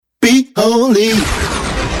holy.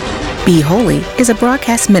 Be Holy is a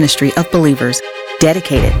broadcast ministry of believers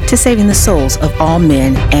dedicated to saving the souls of all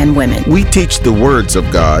men and women. We teach the words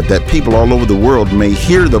of God that people all over the world may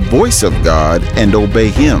hear the voice of God and obey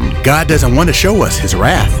Him. God doesn't want to show us His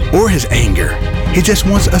wrath or His anger. He just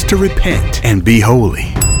wants us to repent and be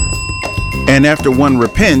holy. And after one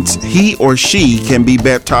repents, he or she can be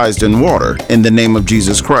baptized in water in the name of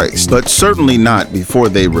Jesus Christ, but certainly not before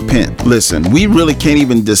they repent. Listen, we really can't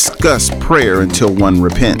even discuss prayer until one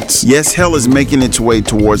repents. Yes, hell is making its way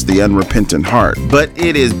towards the unrepentant heart, but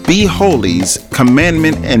it is Be Holy's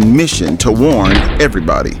commandment and mission to warn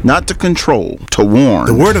everybody, not to control, to warn.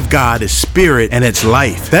 The Word of God is spirit and it's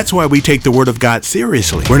life. That's why we take the Word of God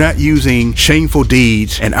seriously. We're not using shameful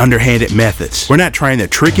deeds and underhanded methods. We're not trying to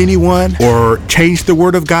trick anyone or change the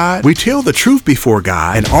Word of God. We tell the truth before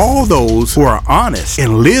God, and all those who are honest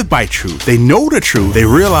and live by truth, they know the truth, they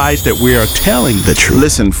realize that we are telling the truth.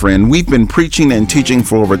 Listen, friend, we've been preaching and teaching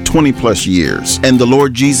for over 20 plus years, and the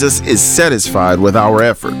Lord Jesus is satisfied with our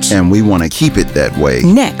efforts, and we want to keep it that way.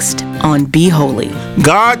 Next on Be Holy.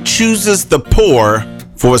 God chooses the poor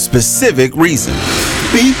for a specific reason.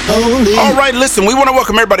 Be holy. All right, listen, we want to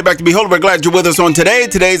welcome everybody back to Be Holy. We're glad you're with us on today.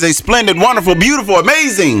 Today is a splendid, wonderful, beautiful,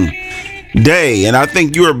 amazing day, and I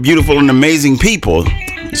think you are beautiful and amazing people,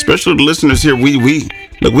 especially the listeners here. We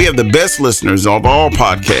have the best listeners of all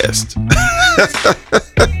podcasts.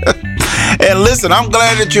 And listen, I'm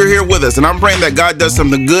glad that you're here with us, and I'm praying that God does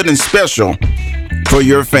something good and special for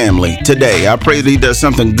your family today. I pray that He does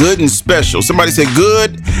something good and special. Somebody say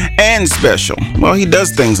good and special. Well, He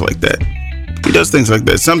does things like that. He does things like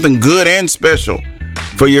that. Something good and special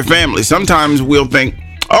for your family. Sometimes we'll think,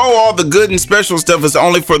 oh, all the good and special stuff is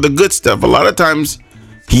only for the good stuff. A lot of times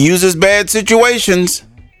He uses bad situations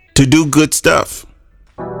to do good stuff.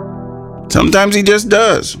 Sometimes He just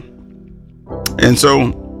does. And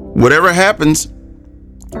so whatever happens,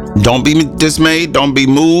 don't be dismayed. Don't be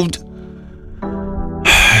moved.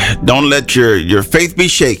 Don't let your faith be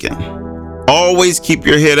shaken. Always keep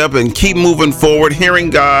your head up and keep moving forward, hearing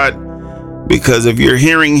God, because if you're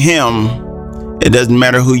hearing Him, it doesn't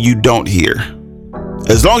matter who you don't hear.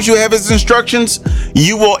 As long as you have His instructions,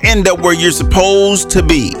 you will end up where you're supposed to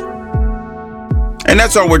be. And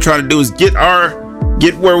that's all we're trying to do, is get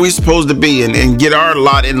where we're supposed to be and get our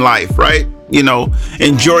lot in life, right? You know,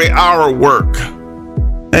 enjoy our work.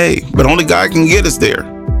 Hey, but only God can get us there.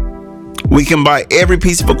 We can buy every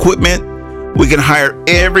piece of equipment. We can hire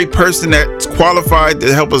every person that's qualified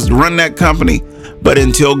to help us run that company. But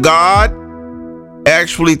until God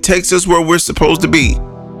actually takes us where we're supposed to be,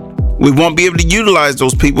 we won't be able to utilize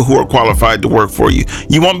those people who are qualified to work for you.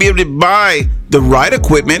 You won't be able to buy the right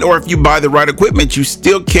equipment, or if you buy the right equipment, you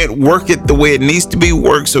still can't work it the way it needs to be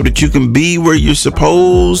worked so that you can be where you're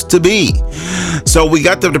supposed to be. So we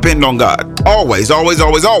got to depend on God. Always, always,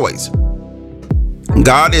 always, always.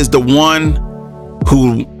 God is the one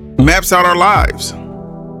who maps out our lives.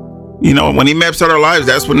 You know, when He maps out our lives,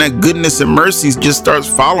 that's when that goodness and mercy just starts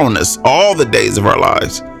following us all the days of our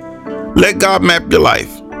lives. Let God map your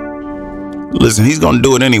life. Listen, He's going to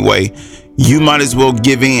do it anyway. You might as well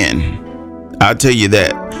give in. I'll tell you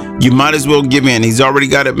that. You might as well give in. He's already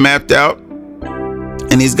got it mapped out.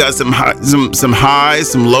 And He's got some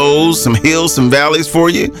highs, some lows, some hills, some valleys for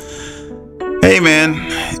you. Hey, man,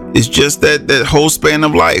 it's just that whole span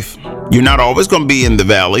of life. You're not always going to be in the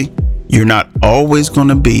valley. You're not always going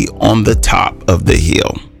to be on the top of the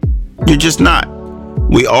hill. You're just not.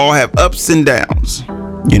 We all have ups and downs.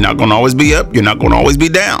 You're not going to always be up. You're not going to always be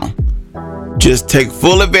down. Just take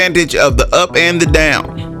full advantage of the up and the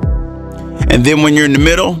down. And then when you're in the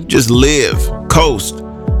middle, just live, coast.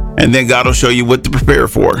 And then God will show you what to prepare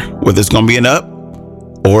for, whether it's going to be an up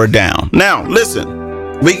or a down. Now,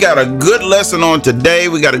 listen, we got a good lesson on today.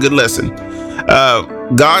 We got a good lesson.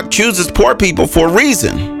 God chooses poor people for a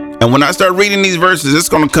reason. And when I start reading these verses, it's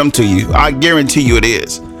going to come to you. I guarantee you it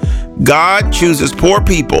is. God chooses poor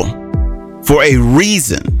people for a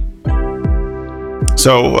reason.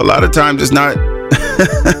 So a lot of times it's not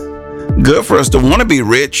good for us to want to be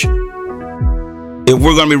rich. If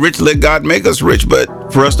we're going to be rich, let God make us rich.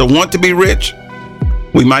 But for us to want to be rich,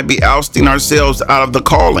 we might be ousting ourselves out of the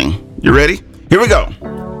calling. You ready? Here we go.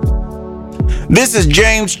 This is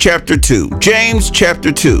James chapter 2. James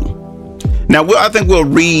chapter 2. Now, I think we'll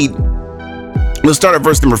start at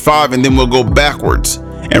verse number 5, and then we'll go backwards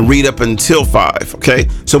and read up until 5. Okay?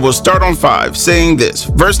 So we'll start on 5 saying this.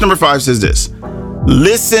 Verse number 5 says this.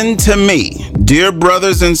 Listen to me, dear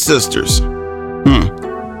brothers and sisters.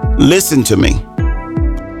 Listen to me.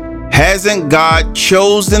 Hasn't God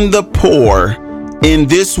chosen the poor in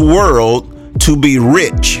this world to be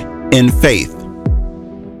rich in faith?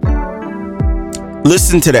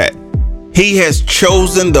 Listen to that. He has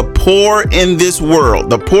chosen the poor in this world,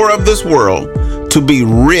 the poor of this world, to be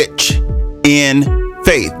rich in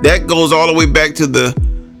faith. That goes all the way back to the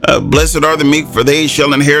blessed are the meek, for they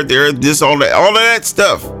shall inherit the earth. This, all of that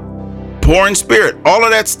stuff. Poor in spirit, all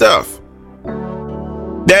of that stuff.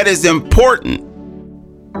 That is important.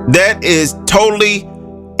 That is totally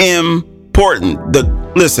important.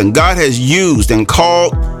 Listen, God has used and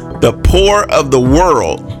called the poor of the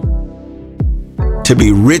world to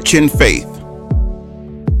be rich in faith.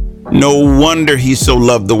 No wonder he so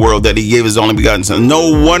loved the world that he gave his only begotten son.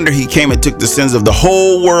 No wonder he came and took the sins of the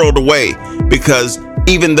whole world away, because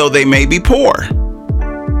even though they may be poor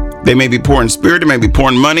in spirit, they may be poor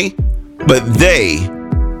in money, but they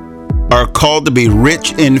are called to be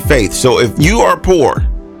rich in faith. So if you are poor,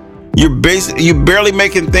 you're barely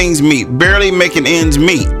making things meet, barely making ends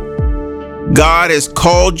meet. God has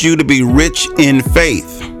called you to be rich in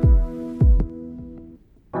faith.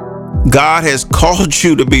 God has called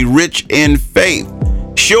you to be rich in faith.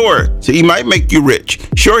 Sure, so he might make you rich.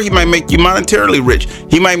 Sure, he might make you monetarily rich.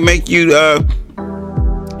 He might make you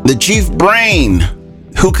the chief brain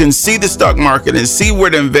who can see the stock market and see where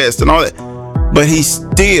to invest and all that. But he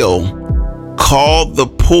still called the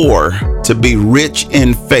poor to be rich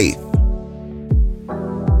in faith.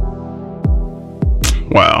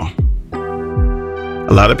 Wow.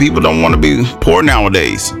 A lot of people don't want to be poor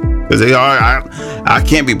nowadays. Because they are, I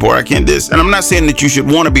can't be poor, I can't this. And I'm not saying that you should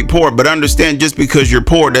want to be poor, but understand, just because you're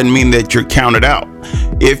poor doesn't mean that you're counted out.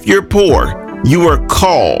 If you're poor, you are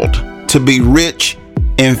called to be rich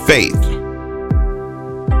in faith.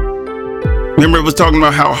 Remember, it was talking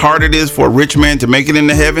about how hard it is for a rich man to make it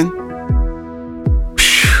into heaven?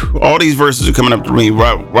 Whew, all these verses are coming up to me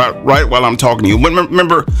right while I'm talking to you.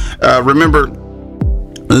 Remember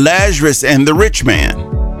Lazarus and the rich man.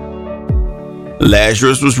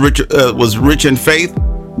 Lazarus was rich in faith.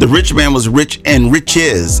 The rich man was rich in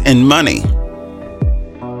riches and money.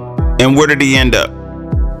 And where did he end up?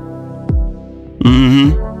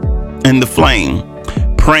 In the flame,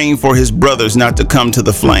 praying for his brothers not to come to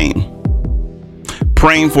the flame,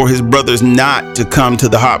 praying for his brothers not to come to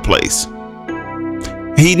the hot place.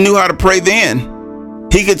 He knew how to pray then.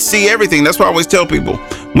 He could see everything. That's why I always tell people,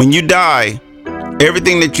 when you die,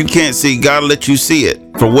 everything that you can't see, God let you see it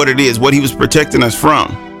for what it is, what he was protecting us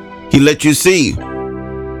from. He let you see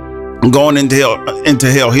going into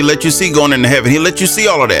hell. He let you see going into heaven. He let you see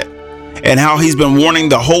all of that, and how he's been warning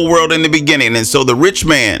the whole world in the beginning. And so the rich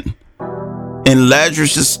man in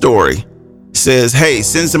Lazarus' story says, hey,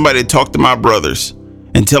 send somebody to talk to my brothers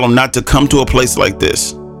and tell them not to come to a place like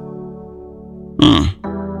this.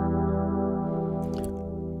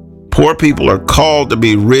 Poor people are called to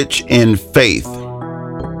be rich in faith.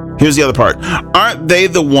 Here's the other part. Aren't they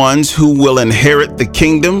the ones who will inherit the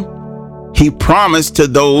kingdom he promised to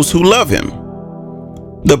those who love him?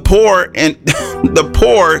 The poor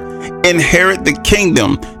inherit the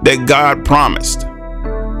kingdom that God promised.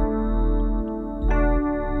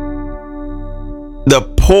 The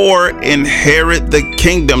poor inherit the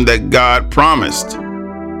kingdom that God promised.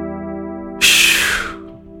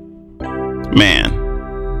 Man,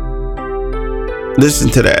 listen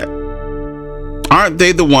to that. Aren't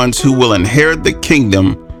they the ones who will inherit the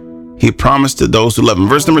kingdom he promised to those who love him?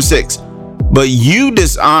 Verse number 6. But you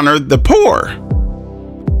dishonor the poor.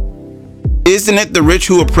 Isn't it the rich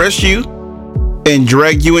who oppress you and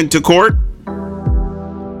drag you into court?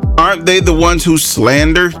 Aren't they the ones who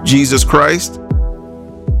slander Jesus Christ,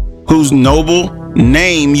 whose noble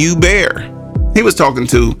name you bear? He was talking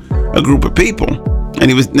to a group of people, and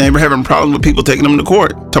he was never having problems with people taking them to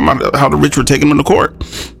court, talking about how the rich were taking them to court.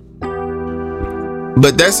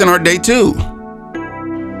 But that's in our day too.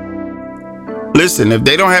 Listen, if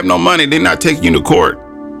they don't have no money, they're not taking you to court.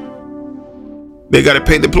 They got to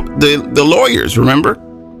pay the lawyers, remember?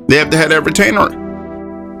 They have to have that retainer.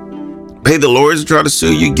 Pay the lawyers to try to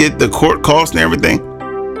sue you, get the court costs and everything.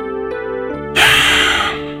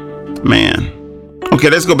 Man. Okay,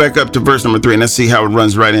 let's go back up to verse number 3 and let's see how it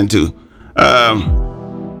runs right into.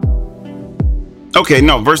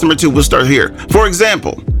 Verse number 2, we'll start here. For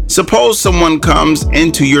example, suppose someone comes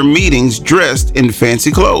into your meetings dressed in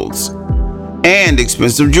fancy clothes and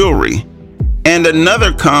expensive jewelry, and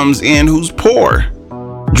another comes in who's poor,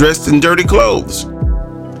 dressed in dirty clothes.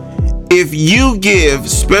 If you give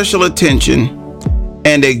special attention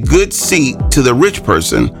and a good seat to the rich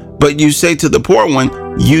person, but you say to the poor one,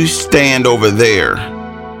 you stand over there.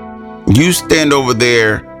 You stand over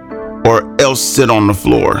there, or else sit on the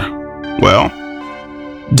floor. Well,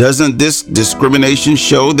 doesn't this discrimination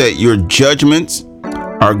show that your judgments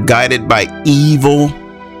are guided by evil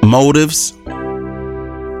motives?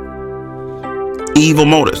 Evil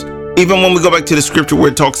motives. Even when we go back to the scripture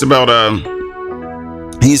where it talks about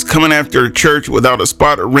he's coming after a church without a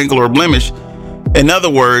spot or wrinkle or blemish. In other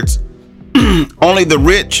words, only the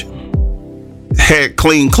rich had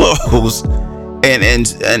clean clothes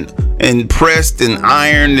and pressed and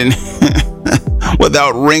ironed and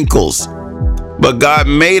without wrinkles. But God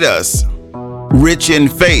made us rich in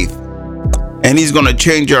faith, and he's going to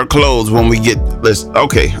change our clothes when we get this.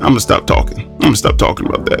 Okay, I'm going to stop talking. I'm going to stop talking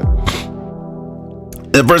about that.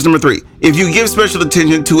 Verse number 3, if you give special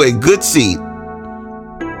attention to a good seed,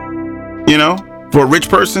 for a rich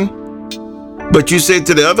person, but you say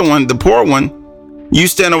to the other one, the poor one, you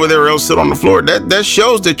stand over there or else sit on the floor, that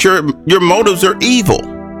shows that your motives are evil.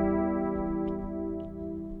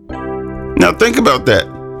 Now think about that.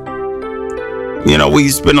 We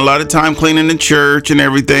spend a lot of time cleaning the church and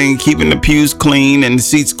everything, keeping the pews clean and the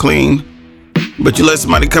seats clean. But you let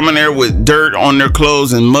somebody come in there with dirt on their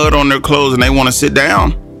clothes and mud on their clothes and they want to sit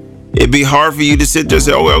down. It'd be hard for you to sit there and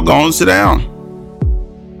say, oh, well, go and sit down.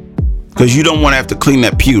 Because you don't want to have to clean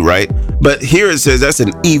that pew, right? But here it says that's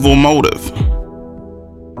an evil motive.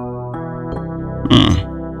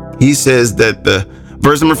 He says that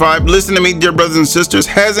verse number 5, listen to me, dear brothers and sisters.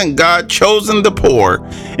 Hasn't God chosen the poor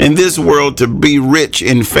in this world to be rich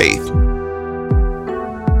in faith?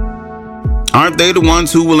 Aren't they the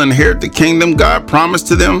ones who will inherit the kingdom God promised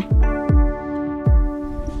to them?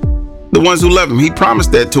 The ones who love him, he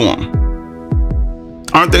promised that to them.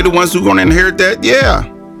 Aren't they the ones who are going to inherit that? Yeah.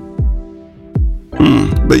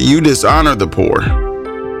 But you dishonor the poor.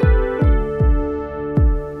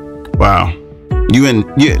 Wow.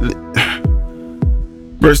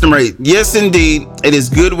 Verse number 8. Yes, indeed, it is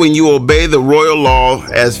good when you obey the royal law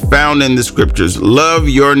as found in the scriptures. Love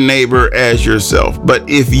your neighbor as yourself. But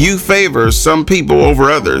if you favor some people over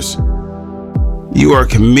others, you are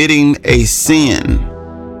committing a sin.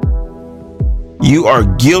 You are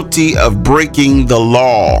guilty of breaking the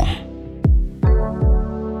law.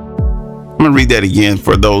 I'm going to read that again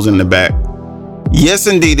for those in the back. Yes,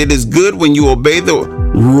 indeed, it is good when you obey the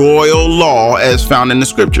royal law as found in the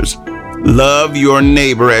scriptures. Love your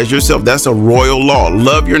neighbor as yourself. That's a royal law.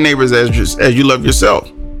 Love your neighbors as you love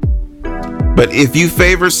yourself. But if you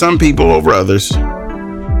favor some people over others,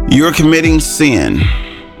 you're committing sin.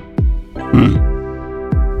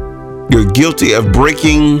 You're guilty of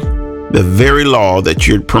breaking the very law that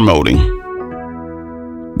you're promoting.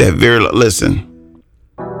 Listen,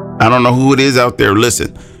 I don't know who it is out there.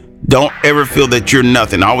 Listen, don't ever feel that you're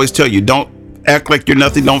nothing. I always tell you, don't act like you're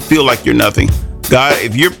nothing. Don't feel like you're nothing. God,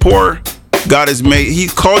 if you're poor, God he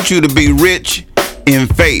called you to be rich in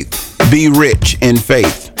faith. Be rich in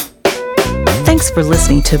faith. Thanks for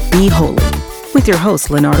listening to Be Holy with your host,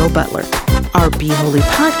 Leonardo Butler. Our Be Holy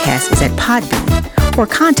podcast is at Podbean, or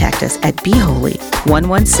contact us at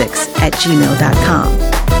beholy116@gmail.com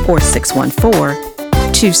or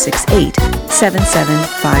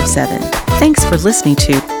 614-268-7757. Thanks for listening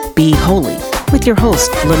to Be Holy with your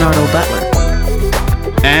host, Leonardo Butler.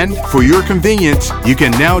 And for your convenience, you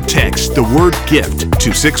can now text the word GIFT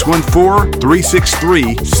to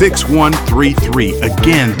 614-363-6133.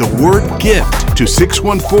 Again, the word GIFT to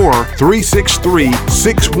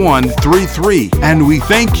 614-363-6133. And we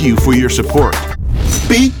thank you for your support.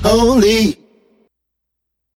 Be holy.